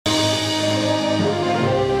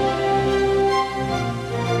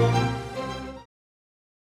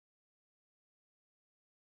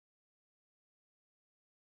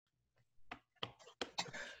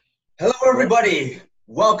Hello, everybody.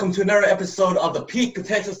 Welcome to another episode of the Peak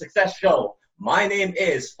Potential Success Show. My name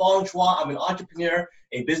is Fong Chua. I'm an entrepreneur,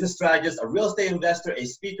 a business strategist, a real estate investor, a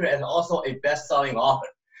speaker, and also a best-selling author.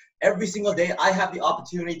 Every single day, I have the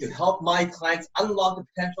opportunity to help my clients unlock the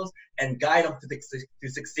potentials and guide them to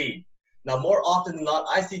succeed. Now, more often than not,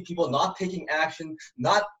 I see people not taking action,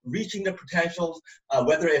 not reaching their potentials,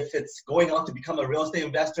 whether if it's going on to become a real estate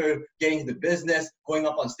investor, getting into business, going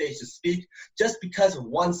up on stage to speak, just because of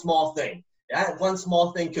one small thing. That one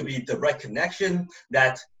small thing could be the right connection,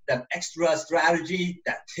 that extra strategy,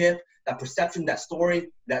 that tip, that perception, that story,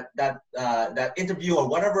 that interview, or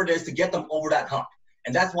whatever it is to get them over that hump.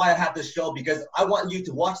 And that's why I have this show, because I want you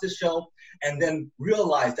to watch this show and then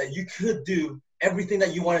realize that you could do everything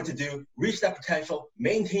that you wanted to do, reach that potential,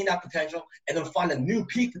 maintain that potential, and then find a new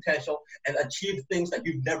peak potential and achieve things that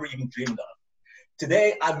you've never even dreamed of.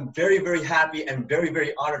 Today, I'm very, very happy and very,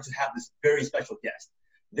 very honored to have this very special guest.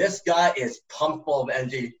 This guy is pumped full of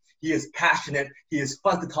energy. He is passionate. He is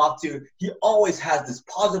fun to talk to. He always has this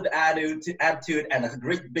positive attitude and a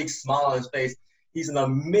great big smile on his face. He's an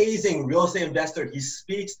amazing real estate investor. He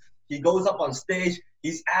speaks. He goes up on stage.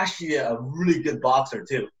 He's actually a really good boxer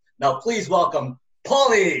too. Now, please welcome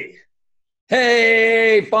Paulie.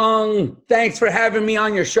 Hey, Fong. Thanks for having me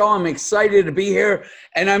on your show. I'm excited to be here.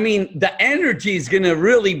 And I mean, the energy is going to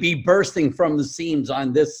really be bursting from the seams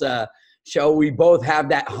on this show. We both have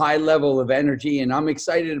that high level of energy, and I'm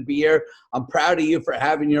excited to be here. I'm proud of you for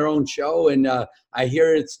having your own show, and I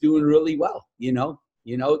hear it's doing really well,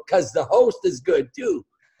 because the host is good too.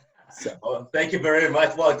 So. Well, thank you very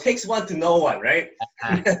much. Well, it takes one to know one, right?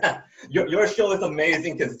 Your show is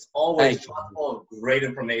amazing because it's always full of great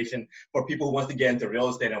information for people who want to get into real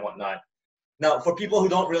estate and whatnot. Now, for people who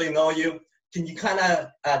don't really know you, can you kind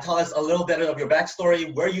of tell us a little bit of your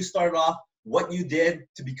backstory, where you started off, what you did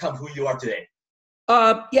to become who you are today?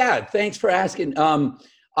 Yeah, thanks for asking.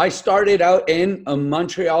 I started out in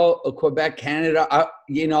Montreal, Quebec, Canada.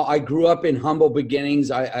 I grew up in humble beginnings.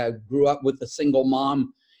 I grew up with a single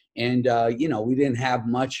mom. And, we didn't have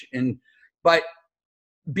much. But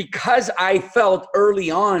because I felt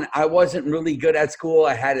early on, I wasn't really good at school.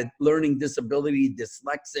 I had a learning disability,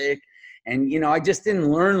 dyslexic, and, I just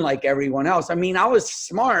didn't learn like everyone else. I mean, I was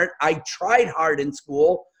smart. I tried hard in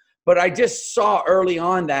school, but I just saw early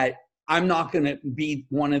on that I'm not going to be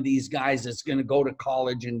one of these guys that's going to go to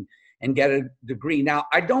college and get a degree. Now,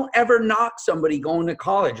 I don't ever knock somebody going to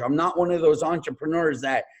college. I'm not one of those entrepreneurs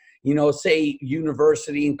that say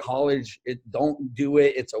university and college, don't do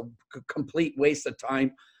it. It's a complete waste of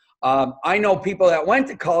time. I know people that went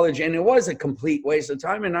to college and it was a complete waste of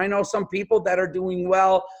time. And I know some people that are doing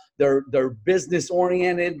well. They're business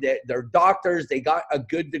oriented. They're doctors. They got a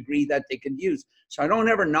good degree that they can use. So I don't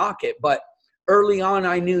ever knock it. But early on,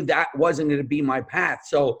 I knew that wasn't going to be my path.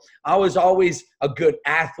 So I was always a good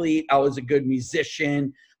athlete. I was a good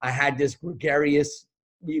musician. I had this gregarious,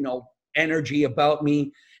 energy about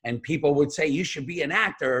me. And people would say, you should be an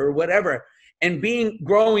actor or whatever. And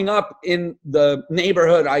growing up in the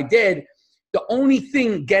neighborhood I did, the only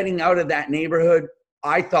thing getting out of that neighborhood,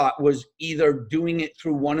 I thought, was either doing it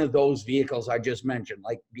through one of those vehicles I just mentioned,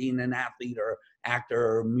 like being an athlete or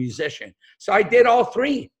actor or musician. So I did all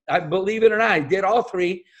three. I believe it or not, I did all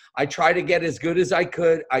three. I tried to get as good as I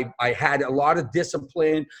could. I had a lot of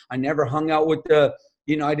discipline. I never hung out with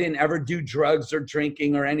I didn't ever do drugs or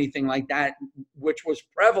drinking or anything like that, which was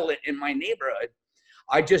prevalent in my neighborhood.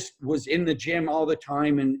 I just was in the gym all the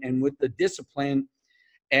time and with the discipline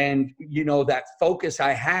and, that focus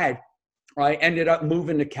I had, I ended up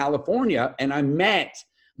moving to California and I met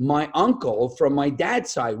my uncle from my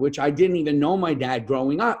dad's side, which I didn't even know my dad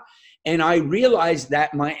growing up. And I realized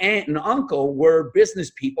that my aunt and uncle were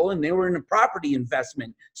business people and they were in the property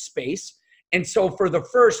investment space. And so for the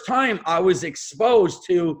first time, I was exposed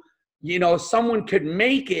to, someone could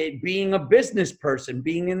make it being a business person,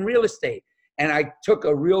 being in real estate. And I took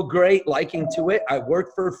a real great liking to it. I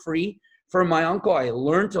worked for free for my uncle. I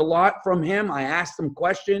learned a lot from him. I asked him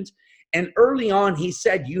questions. And early on, he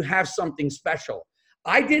said, you have something special.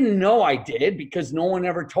 I didn't know I did because no one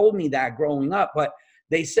ever told me that growing up. But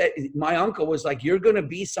they said, my uncle was like, you're going to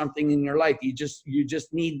be something in your life. You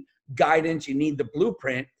just need guidance. You need the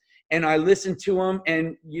blueprint. And I listened to him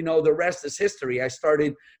and, the rest is history. I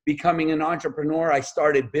started becoming an entrepreneur. I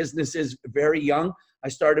started businesses very young. I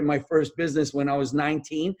started my first business when I was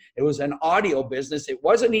 19. It was an audio business. It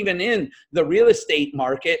wasn't even in the real estate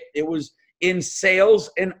market. It was in sales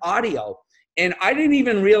and audio. And I didn't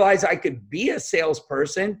even realize I could be a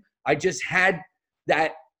salesperson. I just had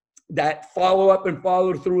that follow up and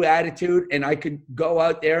follow through attitude. And I could go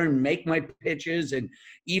out there and make my pitches. And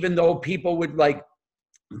even though people would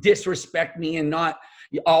disrespect me and not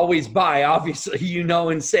always buy. Obviously,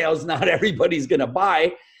 in sales, not everybody's going to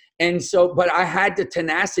buy. And so, but I had the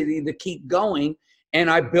tenacity to keep going. And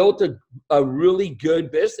I built a really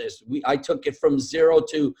good business. I took it from zero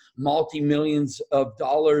to multi-millions of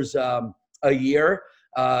dollars a year.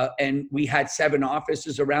 And we had 7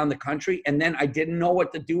 offices around the country. And then I didn't know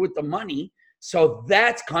what to do with the money. So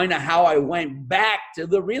that's kind of how I went back to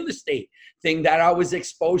the real estate thing that I was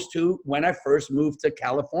exposed to when I first moved to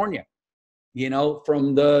California,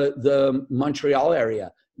 from the Montreal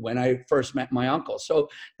area when I first met my uncle. So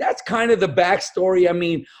that's kind of the backstory. I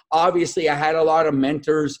mean, obviously I had a lot of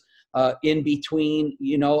mentors in between,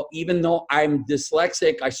 even though I'm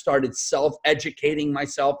dyslexic, I started self-educating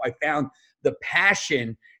myself. I found the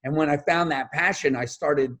passion. And when I found that passion, I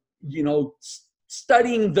started,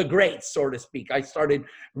 studying the greats, so to speak. I started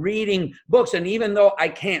reading books. And even though I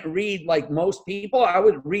can't read like most people, I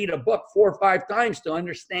would read a book 4 or 5 times to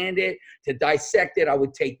understand it, to dissect it. I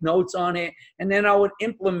would take notes on it, and then I would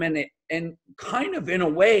implement it. And kind of in a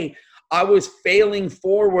way, I was failing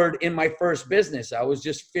forward in my first business. I was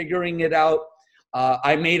just figuring it out.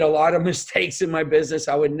 I made a lot of mistakes in my business.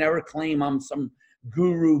 I would never claim I'm some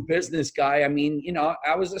guru business guy. I mean,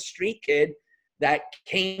 I was a street kid that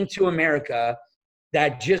came to America,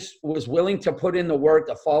 that just was willing to put in the work,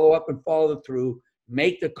 to follow up and follow through,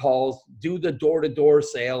 make the calls, do the door-to-door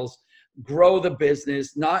sales, grow the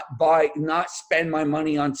business, not spend my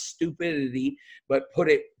money on stupidity, but put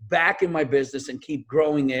it back in my business and keep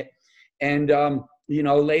growing it. And,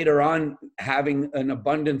 later on, having an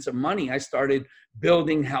abundance of money, I started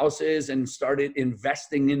building houses and started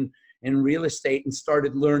investing in real estate and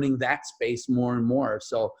started learning that space more and more.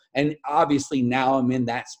 So, and obviously now I'm in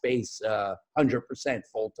that space 100%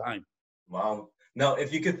 full time. Wow. Now,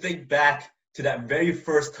 if you could think back to that very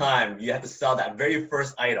first time you had to sell that very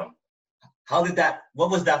first item, what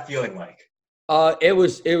was that feeling like? It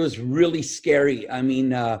was really scary. I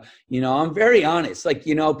mean, I'm very honest. Like,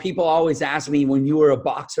 people always ask me, when you were a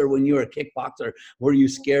boxer, when you were a kickboxer, were you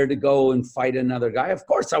scared to go and fight another guy? Of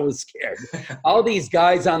course I was scared. All these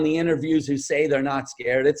guys on the interviews who say they're not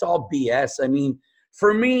scared, it's all BS. I mean,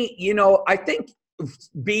 for me, I think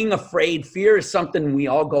being afraid, fear is something we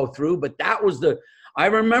all go through, but I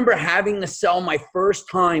remember having to sell my first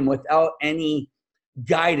time without any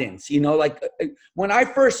guidance. Like when I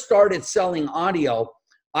first started selling audio,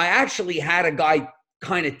 I actually had a guy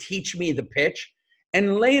kind of teach me the pitch,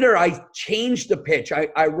 and later I changed the pitch.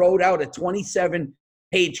 I wrote out a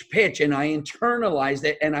 27-page pitch and I internalized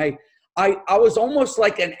it, and I was almost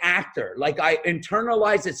like an actor. Like I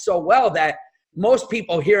internalized it so well that most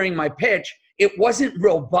people hearing my pitch, it wasn't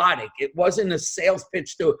robotic. It wasn't a sales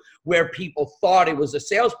pitch to where people thought it was a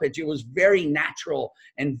sales pitch. It was very natural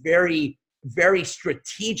and very, very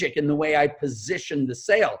strategic in the way I positioned the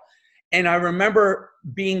sale. And I remember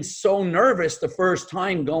being so nervous the first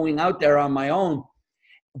time going out there on my own.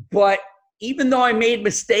 But even though I made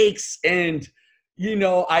mistakes and,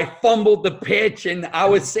 I fumbled the pitch and I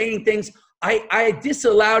was saying things, I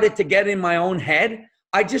disallowed it to get in my own head.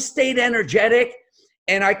 I just stayed energetic,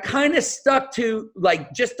 and I kind of stuck to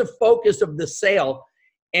like just the focus of the sale.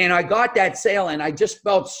 And I got that sale, and I just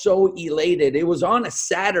felt so elated. It was on a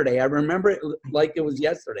Saturday. I remember it like it was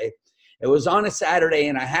yesterday. It was on a Saturday,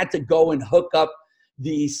 and I had to go and hook up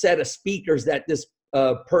the set of speakers that this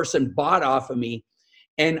person bought off of me.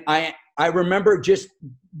 And I remember just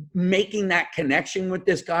making that connection with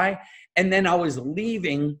this guy. And then I was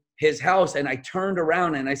leaving his house, and I turned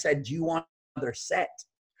around and I said, "Do you want another set?"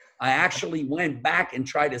 I actually went back and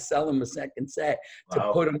tried to sell him a second set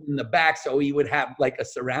to put him in the back so he would have like a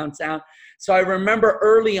surround sound. So I remember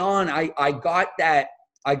early on, I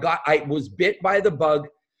was bit by the bug.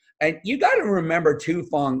 And you got to remember too,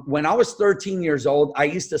 Fong, when I was 13 years old, I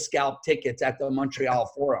used to scalp tickets at the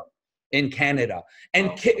Montreal Forum in Canada.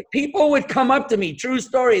 And people would come up to me, true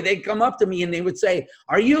story, they'd come up to me and they would say,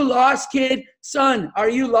 "Are you lost, kid? Son, are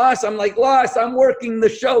you lost?" I'm like, "Lost, I'm working the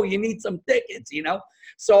show. You need some tickets,"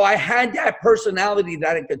 So I had that personality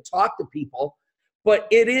that I could talk to people, but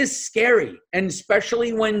it is scary. And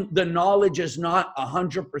especially when the knowledge is not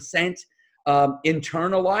 100%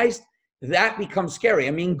 internalized, that becomes scary.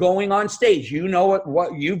 I mean, going on stage,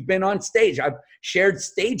 what you've been on stage. I've shared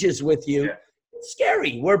stages with you. Yeah. It's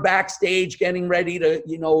scary. We're backstage getting ready to,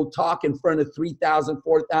 talk in front of 3,000,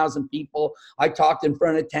 4,000 people. I talked in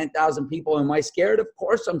front of 10,000 people. Am I scared? Of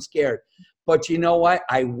course I'm scared. But you know what?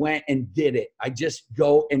 I went and did it. I just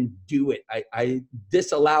go and do it. I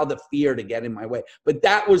disallow the fear to get in my way. But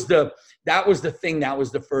that was the thing. That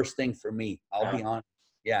was the first thing for me. I'll be honest.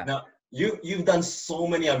 Yeah. Now, you've done so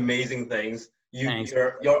many amazing things. Thanks.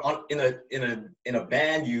 You're on in a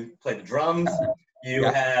band. You play the drums. You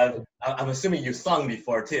Yeah. have. I'm assuming you sung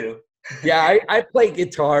before too. Yeah, I play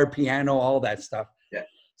guitar, piano, all that stuff. Yeah.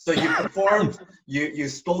 So you performed.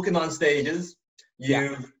 You've spoken on stages.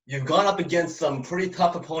 Yeah. You've gone up against some pretty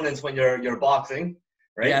tough opponents when you're boxing,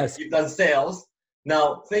 right? Yes. You've done sales.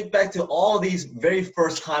 Now think back to all these very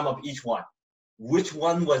first time of each one. Which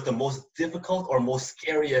one was the most difficult or most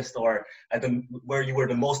scariest, or where you were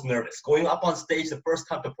the most nervous? Going up on stage the first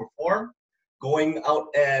time to perform, going out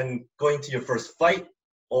and going to your first fight,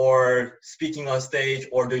 or speaking on stage,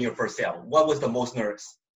 or doing your first sale? What was the most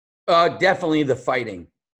nervous? Definitely the fighting.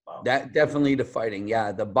 Wow. That definitely the fighting.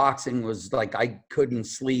 Yeah, the boxing was like I couldn't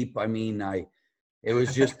sleep. I mean, it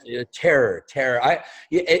was just terror.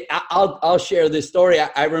 I'll share this story.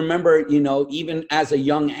 I remember, even as a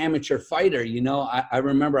young amateur fighter, I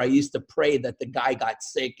remember I used to pray that the guy got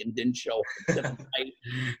sick and didn't show up to the fight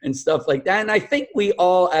and stuff like that. And I think we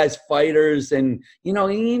all, as fighters, and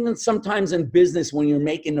even sometimes in business, when you're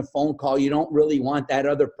making a phone call, you don't really want that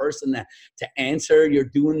other person to answer. You're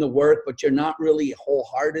doing the work, but you're not really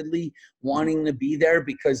wholeheartedly wanting to be there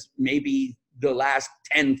because maybe the last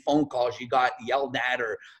 10 phone calls you got yelled at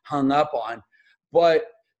or hung up on. But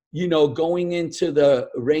going into the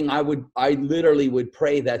ring, I literally would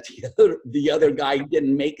pray that the other guy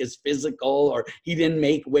didn't make his physical, or he didn't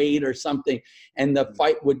make weight or something, and the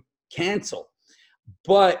fight would cancel.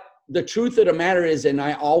 But the truth of the matter is, and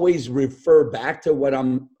I always refer back to what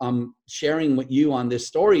I'm sharing with you on this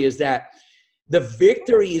story, is that the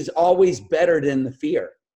victory is always better than the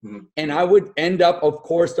fear. And I would end up, of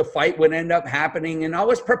course, the fight would end up happening, and I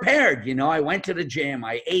was prepared. I went to the gym,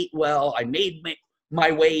 I ate well, I made my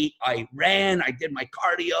weight, I ran, I did my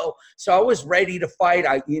cardio. So I was ready to fight.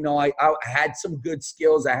 I had some good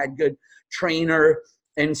skills. I had good trainer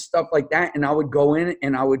and stuff like that. And I would go in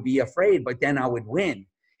and I would be afraid, but then I would win.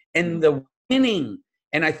 And the winning,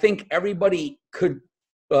 and I think everybody could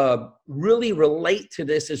really relate to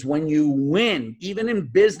this, is when you win, even in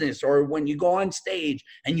business, or when you go on stage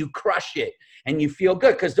and you crush it and you feel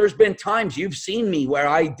good. Because there's been times you've seen me where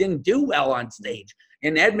I didn't do well on stage.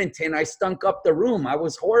 In Edmonton, I stunk up the room. I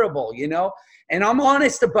was horrible, and I'm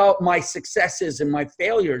honest about my successes and my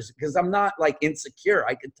failures because I'm not like insecure.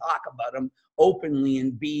 I could talk about them openly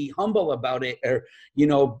and be humble about it, or,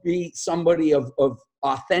 be somebody of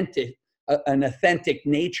an authentic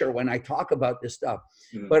nature when I talk about this stuff.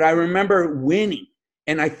 But I remember winning,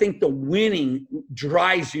 and I think the winning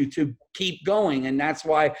drives you to keep going. And that's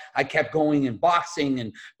why I kept going in boxing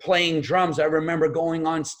and playing drums. I remember going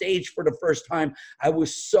on stage for the first time. I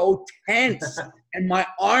was so tense and my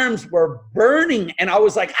arms were burning. And I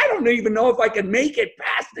was like, I don't even know if I can make it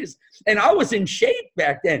past this. And I was in shape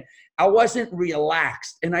back then. I wasn't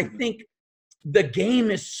relaxed. And I think the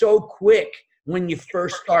game is so quick when you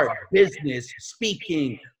first start business,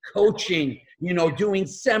 speaking, coaching, doing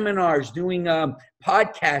seminars, doing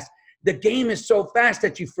podcasts. The game is so fast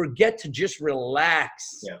that you forget to just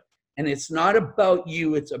relax. Yeah. And it's not about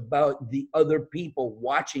you. It's about the other people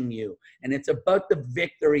watching you. And it's about the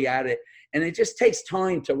victory at it. And it just takes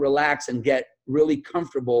time to relax and get really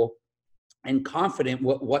comfortable and confident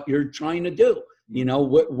what you're trying to do,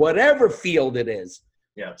 whatever field it is.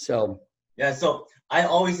 Yeah. So I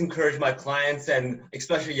always encourage my clients, and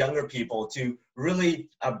especially younger people, to really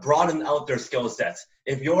broaden out their skill sets.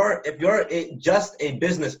 If you're just a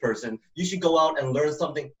business person, you should go out and learn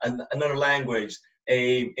something, another language,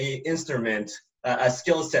 a instrument, a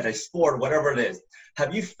skill set, a sport, whatever it is.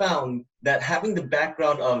 Have you found that having the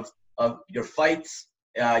background of your fights,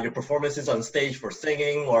 your performances on stage for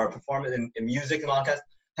singing or performance in music and all that,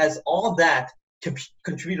 has all that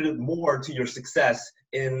contributed more to your success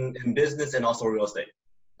in business and also real estate?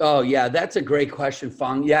 Oh yeah, that's a great question,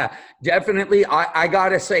 Fong. Yeah, definitely. I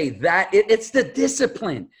gotta say that it's the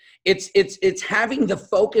discipline. It's having the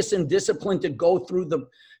focus and discipline to go through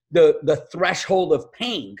the threshold of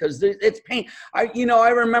pain, because it's pain. I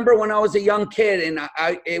remember when I was a young kid, and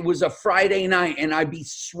it was a Friday night, and I'd be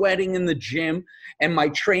sweating in the gym, and my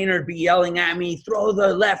trainer would be yelling at me, "Throw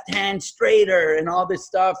the left hand straighter," and all this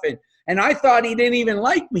stuff, and I thought he didn't even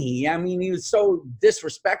like me. I mean, he was so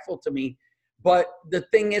disrespectful to me. But the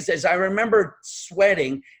thing is I remember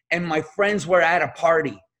sweating, and my friends were at a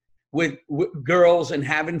party with girls and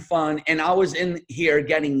having fun, and I was in here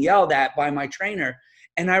getting yelled at by my trainer.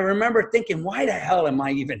 And I remember thinking, why the hell am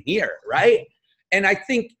I even here, right? And I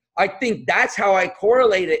think that's how I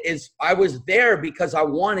correlate it, is I was there because I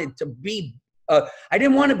wanted to be I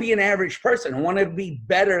didn't want to be an average person. I wanted to be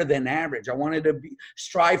better than average. I wanted to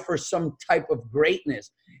strive for some type of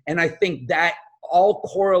greatness. And I think that all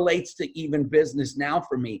correlates to even business now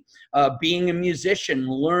for me. Being a musician,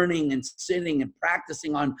 learning and sitting and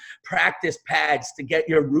practicing on practice pads to get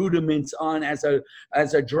your rudiments on as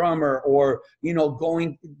a drummer, or, you know,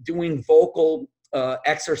 doing vocal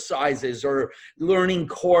exercises, or learning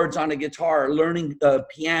chords on a guitar, learning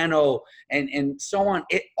piano, and so on.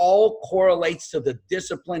 It all correlates to the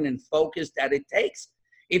discipline and focus that it takes.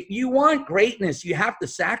 If you want greatness, you have to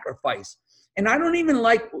sacrifice. And I don't even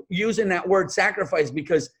like using that word sacrifice,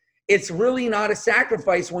 because it's really not a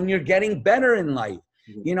sacrifice when you're getting better in life.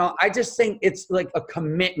 You know, I just think it's like a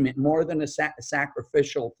commitment more than a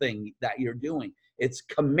sacrificial thing that you're doing. It's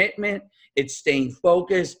commitment, it's staying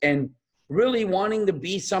focused, and really wanting to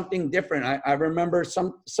be something different. I remember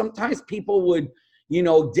sometimes people would, you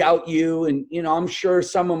know, doubt you. And, you know, I'm sure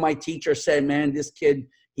some of my teachers said, man, this kid,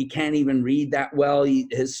 he can't even read that well.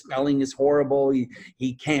 His spelling is horrible.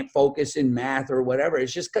 He can't focus in math or whatever.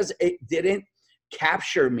 It's just because it didn't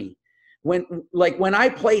capture me. When I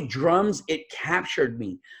played drums, it captured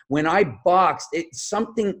me. When I boxed,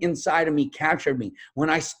 something inside of me captured me. When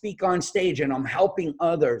I speak on stage and I'm helping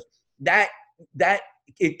others, that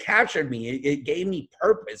it captured me. It gave me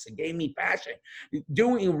purpose. It gave me passion.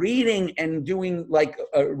 Reading and doing like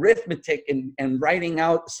arithmetic and writing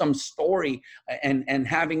out some story and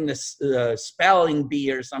having this spelling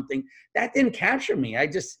bee or something, that didn't capture me. I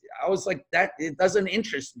was like, that, it doesn't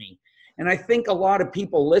interest me. And I think a lot of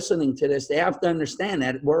people listening to this, they have to understand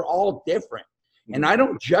that we're all different. And I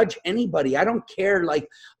don't judge anybody. I don't care, like,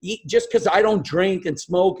 just because I don't drink and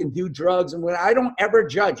smoke and do drugs and what, I don't ever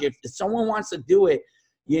judge. If someone wants to do it,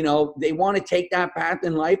 you know, they want to take that path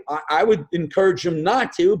in life, I would encourage them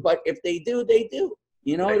not to, but if they do, they do.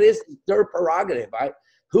 You know, it is their prerogative.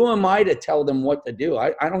 Who am I to tell them what to do?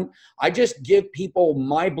 I just give people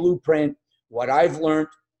my blueprint, what I've learned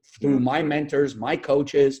through my mentors, my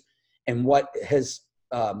coaches, and what has,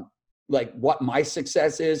 like what my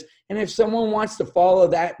success is. And if someone wants to follow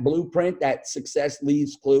that blueprint, that success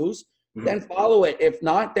leaves clues, then follow it. If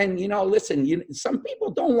not, then, you know, listen, some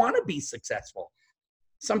people don't want to be successful.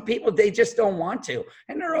 Some people, they just don't want to.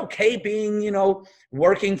 And they're okay being, you know,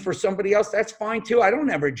 working for somebody else. That's fine too. I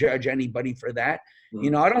don't ever judge anybody for that.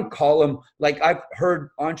 You know, I don't call them, like I've heard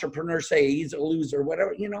entrepreneurs say he's a loser,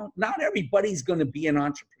 whatever. You know, not everybody's going to be an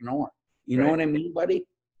entrepreneur. You know what I mean, buddy?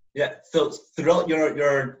 Yeah. So throughout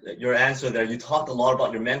your answer there, you talked a lot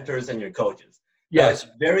about your mentors and your coaches. Yes.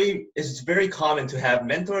 It's very common to have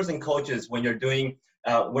mentors and coaches when you're doing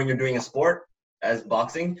a sport, as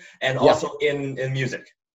boxing, and also in music.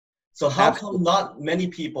 So how come not many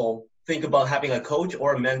people think about having a coach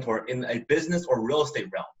or a mentor in a business or real estate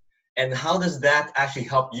realm? And how does that actually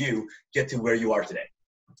help you get to where you are today?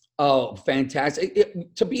 Oh,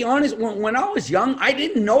 fantastic. To be honest, when I was young, I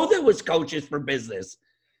didn't know there was coaches for business.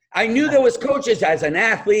 I knew there was coaches as an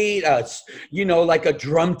athlete, you know, like a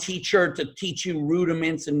drum teacher to teach you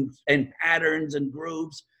rudiments and patterns and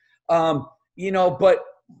grooves, you know, but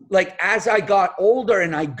like as I got older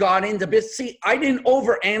and I got into business, see, I didn't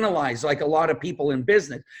overanalyze like a lot of people in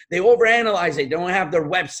business. They overanalyze it. They don't have their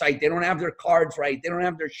website. They don't have their cards right. They don't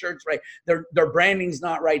have their shirts right. Their branding's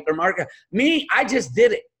not right. Their market. Me, I just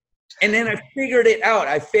did it. And then I figured it out.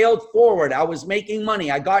 I failed forward. I was making money.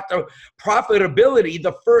 I got the profitability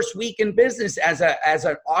the first week in business as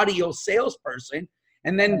an audio salesperson.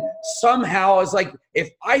 And then somehow I was like, if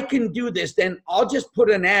I can do this, then I'll just put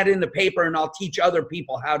an ad in the paper and I'll teach other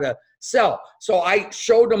people how to sell. So I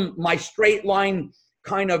showed them my straight line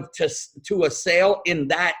kind of to a sale in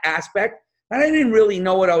that aspect. And I didn't really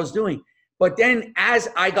know what I was doing. But then as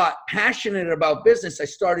I got passionate about business, I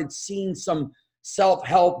started seeing some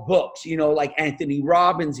self-help books, you know, like Anthony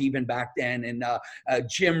Robbins even back then, and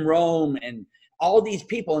Jim Rohn and all these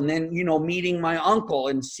people. And then, you know, meeting my uncle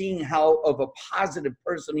and seeing how of a positive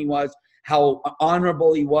person he was, how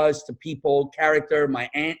honorable he was to people, character. My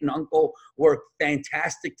aunt and uncle worked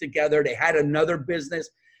fantastic together. They had another business.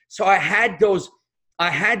 So I had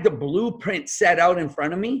the blueprint set out in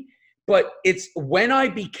front of me. But it's when I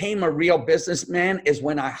became a real businessman is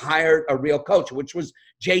when I hired a real coach, which was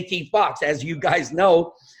JT Fox. As you guys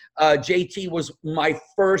know, JT was my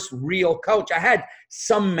first real coach. I had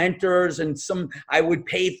some mentors and I would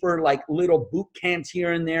pay for like little boot camps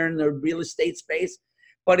here and there in the real estate space.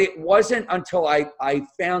 But it wasn't until I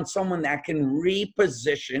found someone that can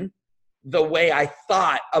reposition the way I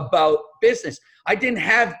thought about business. I didn't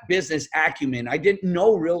have business acumen. I didn't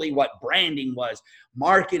know really what branding was,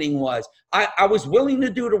 marketing was. I was willing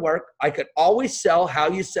to do the work. I could always sell. How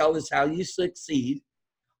you sell is how you succeed.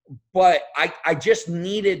 But I just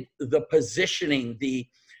needed the positioning, the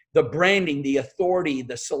branding, the authority,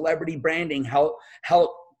 the celebrity branding, help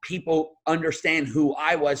people understand who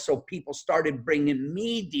I was. So people started bringing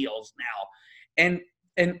me deals now.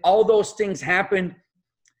 And all those things happened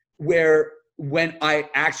where when I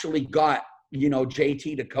actually got,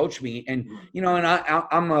 JT to coach me, and, and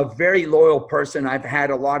I'm a very loyal person. I've had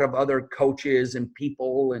a lot of other coaches and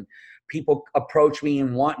people approach me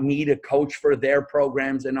and want me to coach for their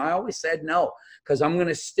programs. And I always said no, because I'm going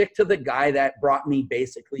to stick to the guy that brought me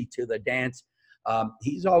basically to the dance.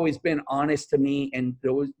 He's always been honest to me. And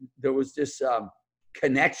there was this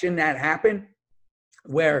connection that happened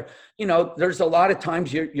where, there's a lot of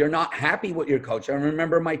times you're not happy with your coach. I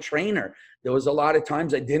remember my trainer. There was a lot of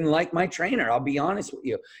times I didn't like my trainer. I'll be honest with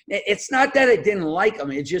you. It's not that I didn't like him.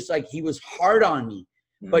 It's just like he was hard on me,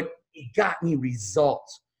 but he got me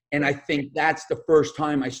results. And I think that's the first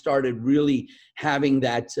time I started really having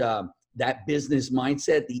that business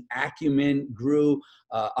mindset. The acumen grew.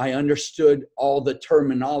 I understood all the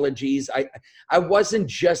terminologies. I wasn't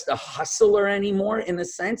just a hustler anymore, in a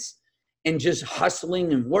sense, and just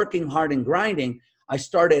hustling and working hard and grinding. I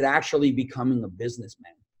started actually becoming a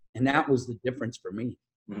businessman. And that was the difference for me.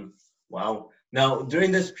 Wow. Now,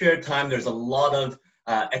 during this period of time, there's a lot of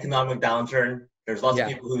economic downturn. There's lots of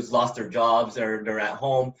people who's lost their jobs, they're at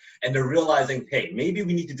home, and they're realizing, hey, maybe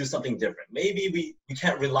we need to do something different. Maybe we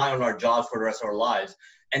can't rely on our jobs for the rest of our lives.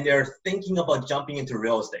 And they're thinking about jumping into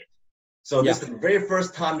real estate. So this is the very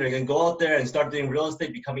first time they're going to go out there and start doing real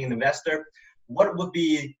estate, becoming an investor. What would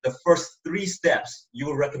be the first 3 steps you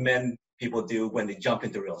would recommend people do when they jump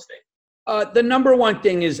into real estate? The number one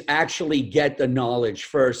thing is actually get the knowledge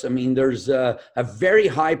first. I mean, there's a very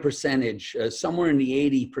high percentage, somewhere in the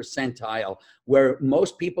 80 percentile, where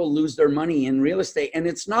most people lose their money in real estate. And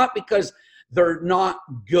it's not because they're not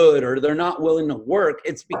good or they're not willing to work.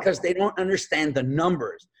 It's because they don't understand the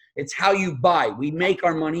numbers. It's how you buy. We make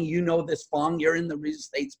our money. You know this, Fong. You're in the real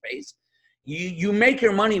estate space. You make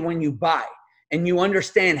your money when you buy, and you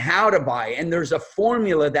understand how to buy. And there's a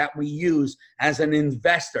formula that we use as an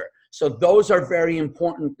investor. So those are very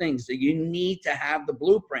important things that you need to have the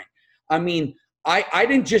blueprint. I mean, I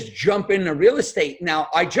didn't just jump into real estate. Now,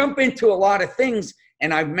 I jump into a lot of things,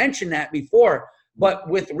 and I've mentioned that before, but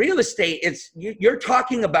with real estate, you're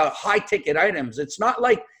talking about high ticket items. It's not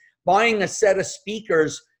like buying a set of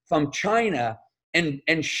speakers from China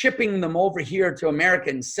and shipping them over here to America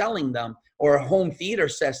and selling them, or a home theater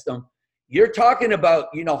system. You're talking about,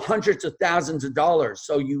 hundreds of thousands of dollars.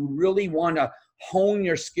 So you really want to hone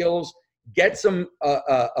your skills, get some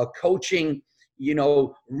coaching,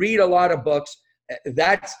 read a lot of books.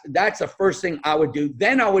 That's the first thing I would do.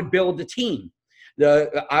 Then I would build a team.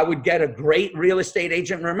 I would get a great real estate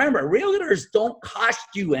agent. Remember, realtors don't cost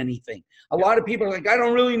you anything. A lot of people are like, I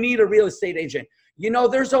don't really need a real estate agent.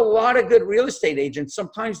 There's a lot of good real estate agents.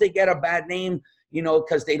 Sometimes they get a bad name,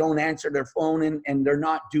 because they don't answer their phone and they're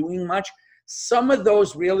not doing much. Some of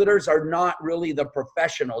those realtors are not really the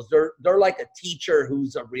professionals. They're like a teacher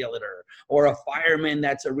who's a realtor, or a fireman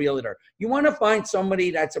that's a realtor. You want to find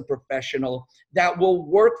somebody that's a professional that will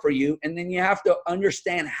work for you, and then you have to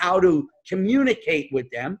understand how to communicate with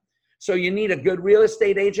them. So you need a good real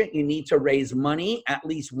estate agent. You need to raise money, at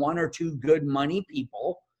least 1 or 2 good money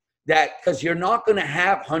people, because you're not going to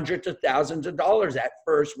have hundreds of thousands of dollars at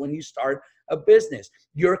first when you start a business.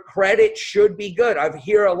 Your credit should be good. I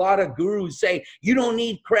hear a lot of gurus say, you don't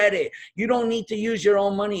need credit. You don't need to use your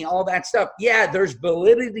own money, all that stuff. Yeah, there's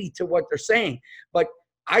validity to what they're saying. But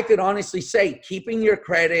I could honestly say keeping your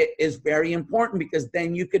credit is very important, because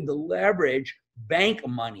then you could leverage bank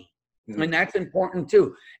money. And that's important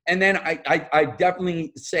too. And then I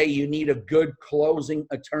definitely say you need a good closing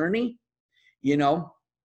attorney,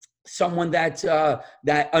 someone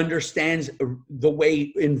that understands the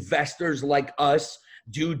way investors like us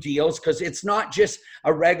do deals, because it's not just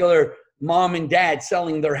a regular mom and dad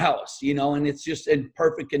selling their house, and it's just in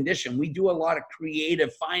perfect condition. We do a lot of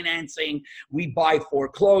creative financing. We buy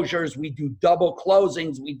foreclosures. We do double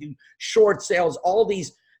closings. We do short sales. All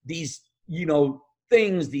these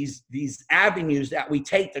things, these avenues that we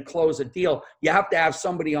take to close a deal. You have to have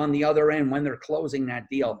somebody on the other end when they're closing that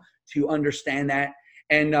deal to understand that.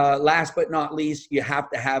 And last but not least, you have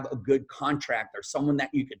to have a good contractor, someone that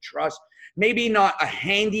you can trust. Maybe not a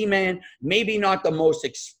handyman, maybe not the most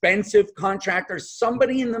expensive contractor,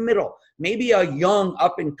 somebody in the middle, maybe a young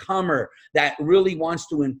up-and-comer that really wants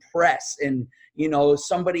to impress, and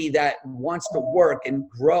somebody that wants to work and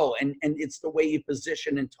grow, and it's the way you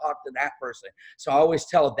position and talk to that person. So I always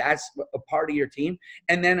tell that's a part of your team.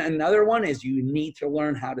 And then another one is you need to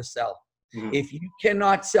learn how to sell. Mhm. If you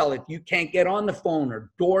cannot sell, if you can't get on the phone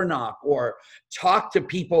or door knock or talk to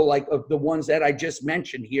people like the ones that I just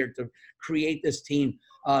mentioned here to create this team,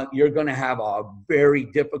 you're going to have a very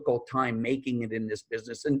difficult time making it in this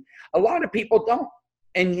business. And a lot of people don't.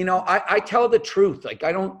 And, you know, I tell the truth. Like,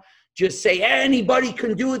 I don't just say anybody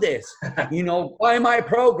can do this, you know, buy my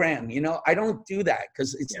program. You know, I don't do that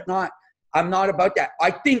because it's Yeah. not, I'm not about that. I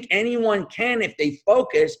think anyone can if they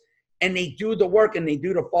focus and they do the work and they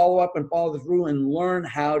do the follow up and follow through and learn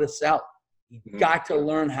how to sell. You got to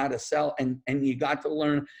learn how to sell, and you got to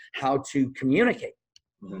learn how to communicate.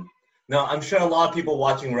 Mhm. Now, I'm sure a lot of people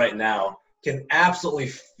watching right now can absolutely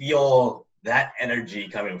feel that energy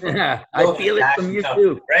coming from you. Yeah, I Feel that feel it from passion you come,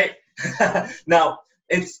 too. right? Now,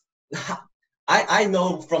 it's I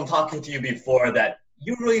know from talking to you before that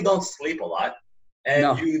you really don't sleep a lot and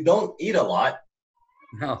No, you don't eat a lot.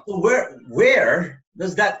 no. So where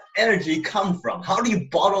does that energy come from? How do you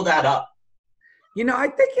bottle that up? You know, I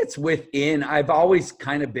think it's within. I've always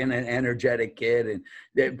kind of been an energetic kid,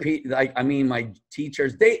 and like, I mean, my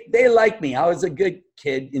teachers, they like me. I was a good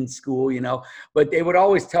kid in school, you know, but they would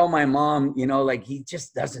always tell my mom, you know, like, he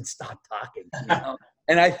just doesn't stop talking, you know.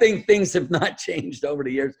 And I think things have not changed over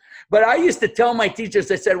the years. But I used to tell my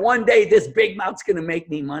teachers, I said, one day this big mouth's going to make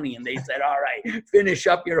me money. And they said, all right, finish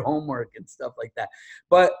up your homework and stuff like that.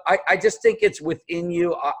 But I just think it's within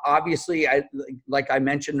you. Obviously, like I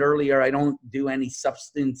mentioned earlier, I don't do any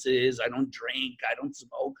substances. I don't drink. I don't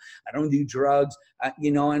smoke. I don't do drugs.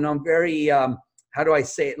 You know, and I'm very, how do I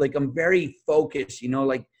say it? Like, I'm very focused, you know,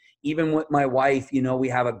 like even with my wife, you know, we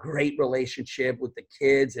have a great relationship with the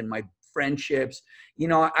kids and my friendships. You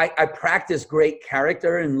know, I practice great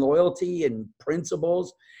character and loyalty and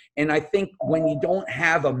principles. And I think when you don't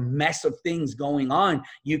have a mess of things going on,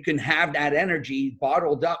 you can have that energy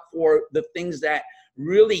bottled up for the things that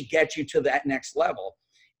really get you to that next level.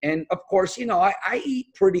 And of course, you know, I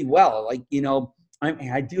eat pretty well. Like, you know,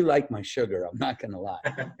 I do like my sugar. I'm not going to lie.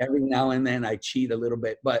 Every now and then I cheat a little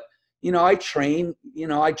bit, but you know, I train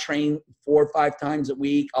 4 or 5 times a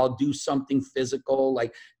week. I'll do something physical.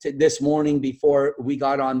 Like this morning before we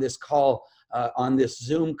got on this call, on this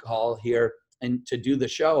Zoom call here and to do the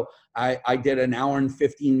show, I did an hour and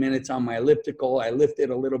 15 minutes on my elliptical. I lifted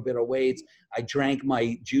a little bit of weights. I drank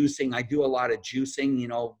my juicing. I do a lot of juicing, you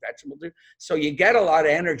know, vegetable juice. So you get a lot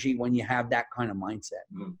of energy when you have that kind of mindset.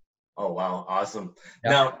 Oh, wow. Awesome. Yeah.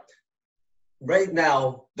 Now, right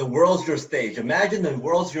now, the world's your stage. Imagine the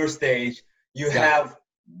world's your stage. You have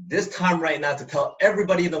this time right now to tell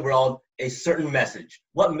everybody in the world a certain message.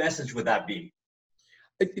 What message would that be?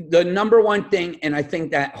 The number one thing, and I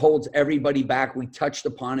think that holds everybody back, we touched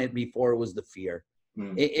upon it before, was the fear.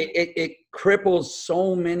 It cripples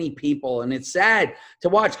so many people, and it's sad to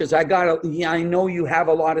watch because I know you have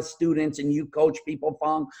a lot of students and you coach people,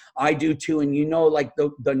 Fong. I do too, and you know, like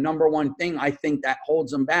the number one thing I think that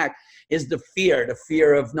holds them back is the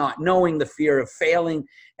fear of not knowing, the fear of failing,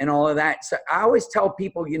 and all of that. So I always tell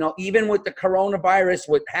people, you know, even with the coronavirus,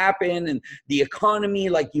 what happened and the economy,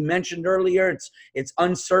 like you mentioned earlier, it's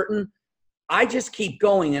uncertain. I just keep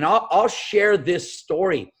going, and I'll share this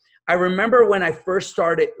story. I remember when I first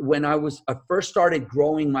started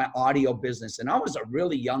growing my audio business, and I was a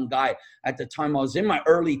really young guy at the time. I was in my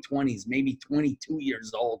early 20s, maybe 22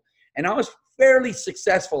 years old, and I was fairly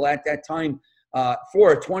successful at that time.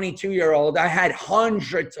 For a 22-year-old, I had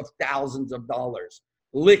hundreds of thousands of dollars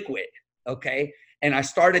liquid, okay? And I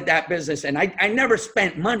started that business, and I never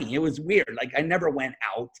spent money. It was weird. Like, I never went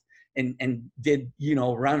out and did, you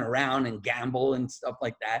know, run around and gamble and stuff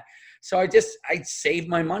like that. So I saved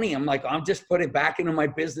my money. I'm like, I'll just put it back into my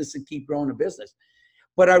business and keep growing the business.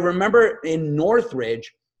 But I remember in Northridge,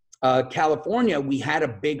 California, we had a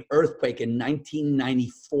big earthquake in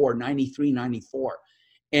 1994, 93, 94.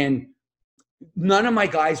 And none of my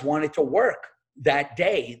guys wanted to work that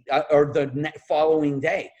day or the following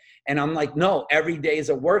day. And I'm like, no, every day is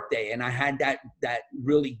a work day. And I had that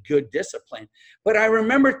really good discipline. But I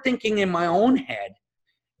remember thinking in my own head,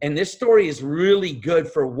 and this story is really good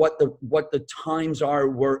for what the times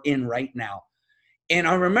we're in right now. And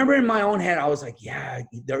I remember in my own head, I was like, yeah,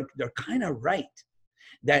 they're kind of right.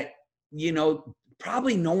 That, you know,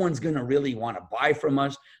 probably no one's going to really want to buy from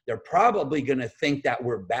us. They're probably going to think that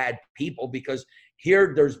we're bad people because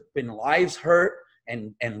here there's been lives hurt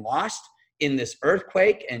and lost in this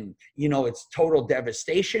earthquake. And, you know, it's total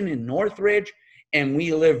devastation in Northridge. And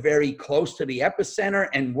we live very close to the epicenter,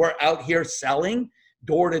 and we're out here selling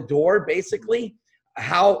door to door, basically.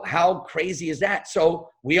 How crazy is that? So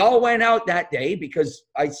we all went out that day because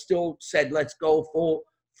I still said, let's go full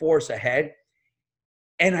force ahead.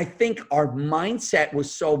 And I think our mindset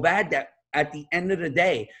was so bad that at the end of the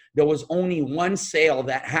day, there was only one sale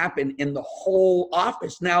that happened in the whole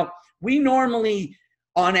office. Now, we normally,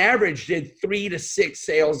 on average, did 3 to 6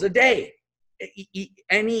 sales a day.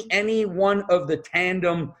 Any one of the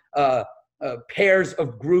tandem pairs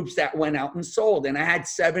of groups that went out and sold. And I had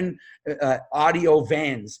 7 audio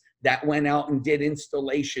vans that went out and did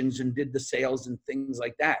installations and did the sales and things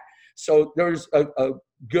like that. So there's a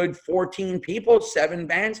good 14 people, 7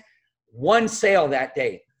 vans, 1 sale that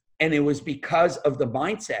day. And it was because of the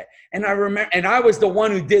mindset. And I remember, and I was the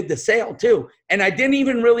one who did the sale too. And I didn't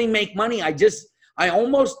even really make money. I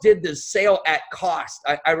almost did the sale at cost.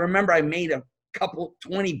 I remember I made a couple,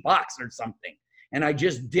 $20 or something. And I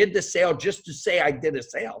just did the sale just to say I did a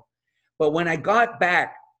sale. But when I got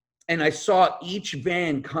back and I saw each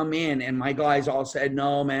van come in and my guys all said,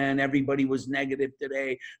 no, man, everybody was negative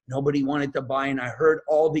today. Nobody wanted to buy. And I heard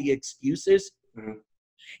all the excuses. Mm-hmm.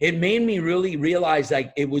 It made me really realize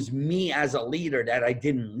like it was me as a leader that I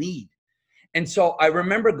didn't lead. And so I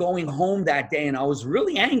remember going home that day and I was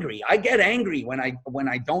really angry. I get angry when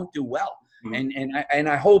I don't do well. Mm-hmm. And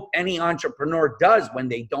I hope any entrepreneur does when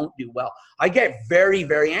they don't do well. I get very,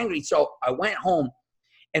 very angry. So I went home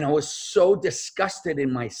and I was so disgusted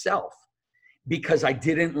in myself because I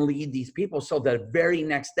didn't lead these people. So the very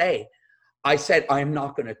next day, I said, I'm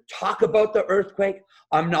not going to talk about the earthquake.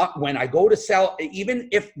 I'm not, when I go to sell, even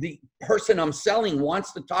if the person I'm selling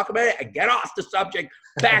wants to talk about it, I get off the subject,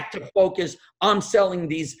 back to focus. I'm selling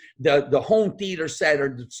the home theater set or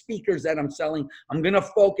the speakers that I'm selling. I'm going to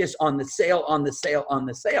focus on the sale, on the sale, on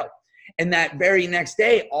the sale. And that very next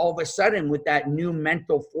day, all of a sudden, with that new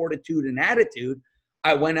mental fortitude and attitude,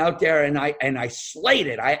 I went out there and I slayed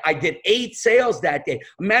it. I did 8 sales that day.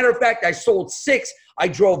 Matter of fact, I sold 6. I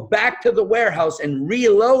drove back to the warehouse and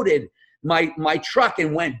reloaded my truck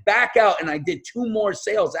and went back out and I did 2 more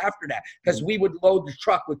sales after that because we would load the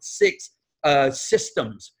truck with 6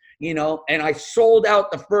 systems, you know, and I sold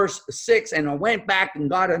out the first 6 and I went back and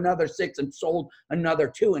got another 6 and sold another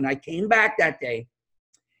 2. And I came back that day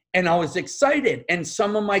and I was excited. And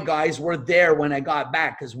some of my guys were there when I got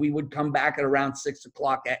back because we would come back at around 6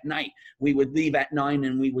 o'clock at night. We would leave at 9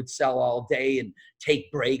 and we would sell all day and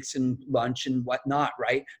take breaks and lunch and whatnot,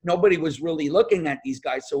 right? Nobody was really looking at these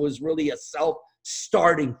guys. So it was really a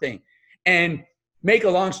self-starting thing. And make a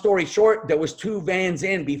long story short, there was 2 vans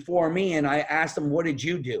in before me and I asked them, what did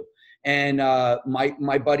you do? And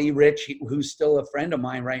my buddy Rich, who's still a friend of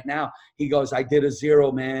mine right now, he goes, I did a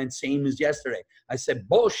 0, man, same as yesterday. I said,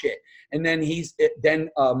 bullshit. And then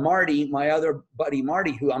Marty, my other buddy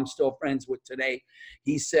Marty, who I'm still friends with today,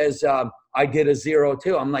 he says, I did a 0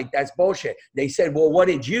 too. I'm like, that's bullshit. They said, well, what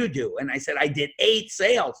did you do? And I said, I did 8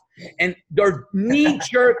 sales. And their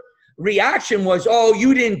knee-jerk reaction was, oh,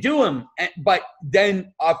 you didn't do them. But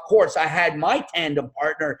then, of course, I had my tandem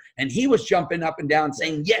partner, and he was jumping up and down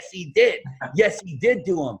saying, yes, he did. Yes, he did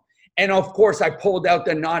do them. And, of course, I pulled out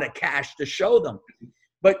the knot of cash to show them.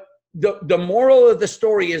 But the moral of the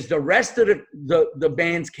story is the rest of the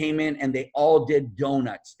bands came in, and they all did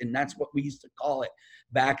donuts. And that's what we used to call it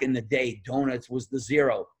back in the day. Donuts was the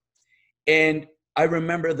 0. And I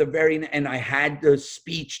remember and I had the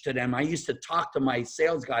speech to them. I used to talk to my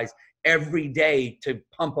sales guys every day to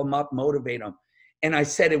pump them up, motivate them. And I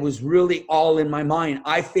said, it was really all in my mind.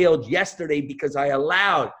 I failed yesterday because I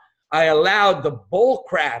allowed the bull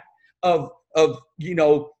crap of, you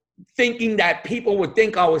know, thinking that people would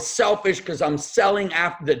think I was selfish because I'm selling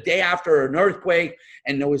after the day after an earthquake.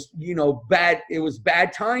 And there was, you know, it was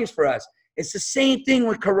bad times for us. It's the same thing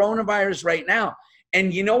with coronavirus right now.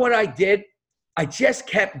 And you know what I did? I just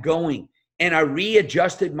kept going and I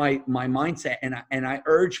readjusted my mindset and I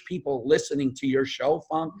urge people listening to your show,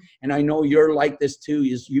 Fong, and I know you're like this too,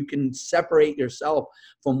 is you can separate yourself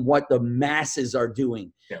from what the masses are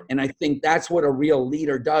doing. Yeah. And I think that's what a real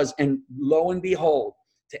leader does. And lo and behold,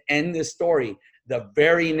 to end this story, the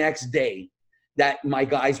very next day that my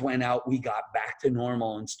guys went out, we got back to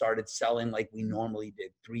normal and started selling like we normally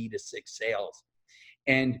did, 3 to 6 sales.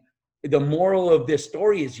 And the moral of this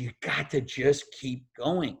story is you got to just keep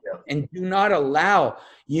going and do not allow,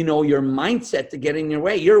 you know, your mindset to get in your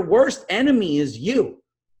way. Your worst enemy is you.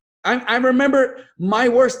 I remember my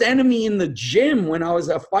worst enemy in the gym when I was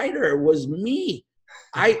a fighter was me.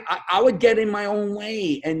 I would get in my own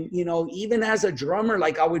way. And, you know, even as a drummer,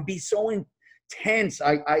 like I would be so intense.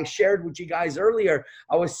 I shared with you guys earlier,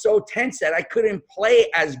 I was so tense that I couldn't play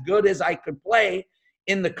as good as I could play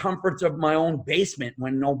in the comforts of my own basement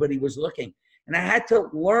when nobody was looking. And I had to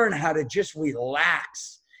learn how to just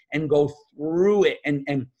relax and go through it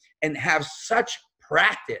and have such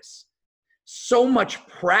practice, so much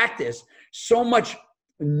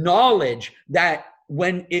knowledge that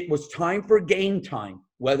when it was time for game time,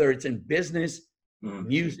 whether it's in business,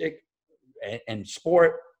 music, and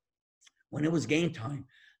sport, when it was game time,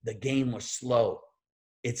 the game was slow.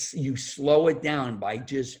 You slow it down by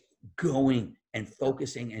just going and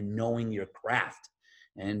focusing and knowing your craft.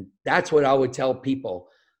 And that's what I would tell people.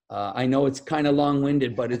 I know it's kind of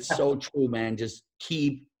long-winded, but it's so true, man. Just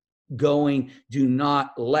keep going. Do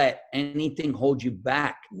not let anything hold you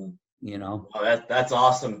back, you know? Well, that's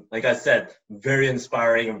awesome. Like I said, very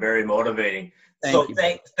inspiring and very motivating.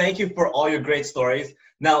 Thank you for all your great stories.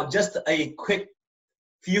 Now, just a quick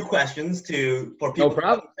few questions for people to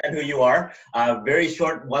understand who you are. Very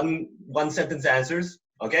short, one sentence answers.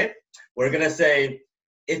 Okay, we're gonna say,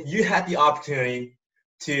 if you had the opportunity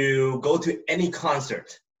to go to any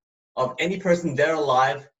concert of any person dead or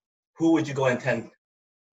alive, who would you go and attend?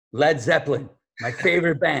 Led Zeppelin, my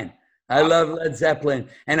favorite band. I love Led Zeppelin,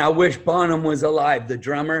 and I wish Bonham was alive. The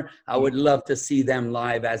drummer, I would love to see them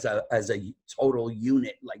live as a total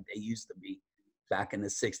unit like they used to be back in the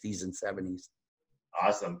 60s and 70s.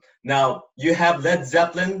 Awesome. Now you have Led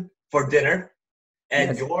Zeppelin for dinner,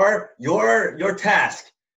 and your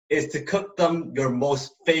task is to cook them your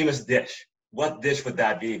most famous dish. What dish would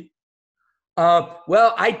that be?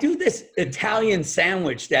 Well, I do this Italian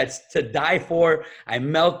sandwich that's to die for. I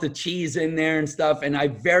melt the cheese in there and stuff, and I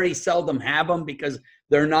very seldom have them because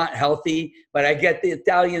they're not healthy. But I get the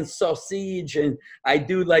Italian sausage, and I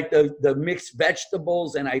do like the mixed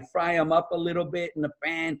vegetables, and I fry them up a little bit in the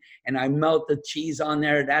pan, and I melt the cheese on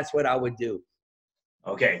there. That's what I would do.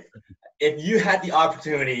 Okay. If you had the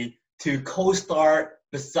opportunity to co-star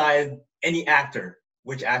beside any actor,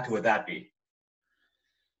 which actor would that be?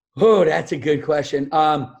 Oh, that's a good question.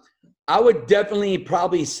 I would definitely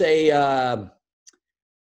probably say, I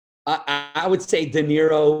would say De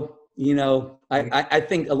Niro. You know, I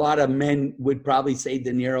think a lot of men would probably say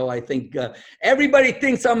De Niro. I think everybody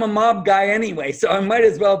thinks I'm a mob guy anyway, so I might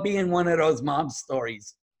as well be in one of those mob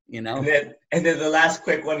stories, you know? And then the last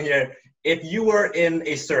quick one here. If you were in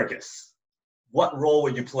a circus, what role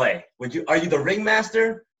would you play? Are you the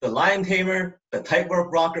ringmaster, the lion tamer, the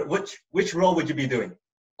tightrope rocker? Which role would you be doing?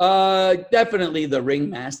 Definitely the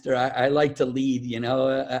ringmaster. I like to lead, you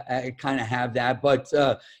know, I kind of have that, but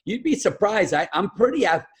you'd be surprised. I'm pretty,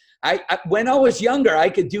 when I was younger, I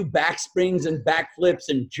could do back springs and backflips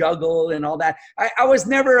and juggle and all that. I was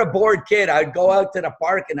never a bored kid. I'd go out to the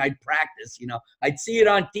park and I'd practice, you know, I'd see it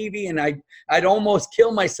on TV and I'd almost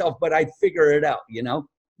kill myself, but I'd figure it out, you know?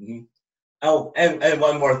 Mm-hmm. Oh, and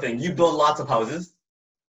one more thing. You build lots of houses.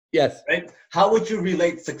 Yes. Right? How would you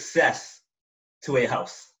relate success to a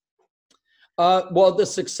house? Well, the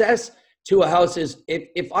success to a house is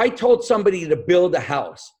if I told somebody to build a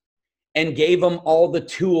house and gave them all the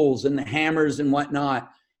tools and the hammers and whatnot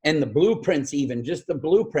and the blueprints, even just the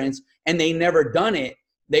blueprints, and they never done it,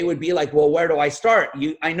 they would be like, well, where do I start?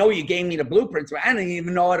 I know you gave me the blueprints, but I don't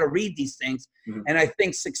even know how to read these things. Mm-hmm. And I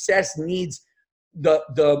think success needs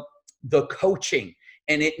the coaching,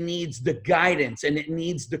 and it needs the guidance, and it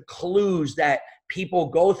needs the clues that people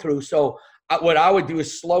go through. So what I would do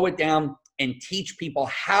is slow it down and teach people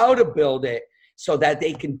how to build it so that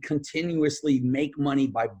they can continuously make money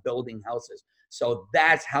by building houses. So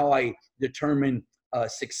that's how I determine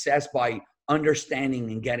success, by understanding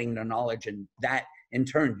and getting the knowledge, and that in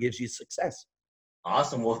turn gives you success.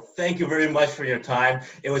 Awesome. Well, thank you very much for your time.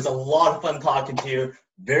 It was a lot of fun talking to you.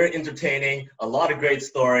 Very entertaining. A lot of great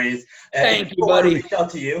stories. Thank you, buddy. Reach out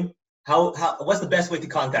to you. What's the best way to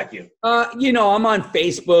contact you? You know, I'm on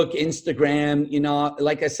Facebook, Instagram. You know,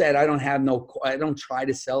 like I said, I don't try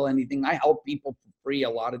to sell anything. I help people for free a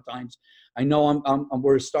lot of times. I know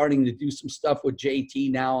we're starting to do some stuff with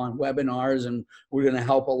JT now on webinars, and we're going to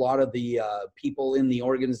help a lot of the people in the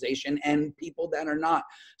organization and people that are not.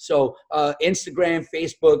 So Instagram,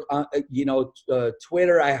 Facebook,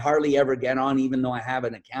 Twitter, I hardly ever get on, even though I have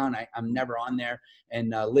an account. I'm never on there,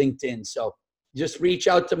 and LinkedIn. So just reach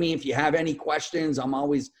out to me if you have any questions. I'm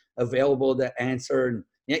always available to answer. And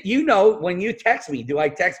you know, when you text me, do I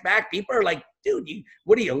text back? People are like, dude,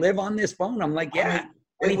 what do you live on this phone? I'm like, yeah.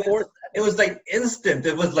 It was like instant.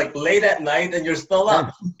 It was like late at night and you're still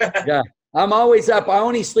up. Yeah, I'm always up. I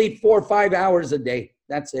only sleep 4 or 5 hours a day.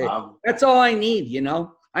 That's it. That's all I need, you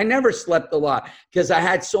know. I never slept a lot because I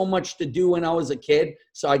had so much to do when I was a kid.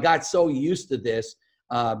 So I got so used to this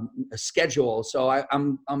schedule. So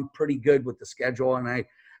I'm pretty good with the schedule, and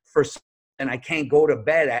I can't go to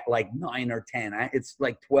bed at like 9 or 10. It's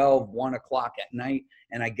like 12, 1 o'clock at night,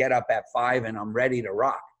 and I get up at 5 and I'm ready to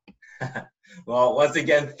rock. Well, once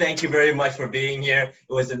again, thank you very much for being here.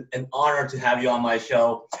 It was an honor to have you on my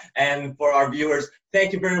show. And for our viewers,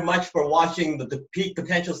 thank you very much for watching the Peak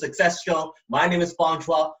Potential Success Show. My name is Fong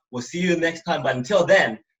Chua. We'll see you next time. But until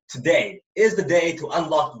then, today is the day to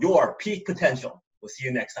unlock your peak potential. We'll see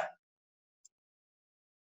you next time.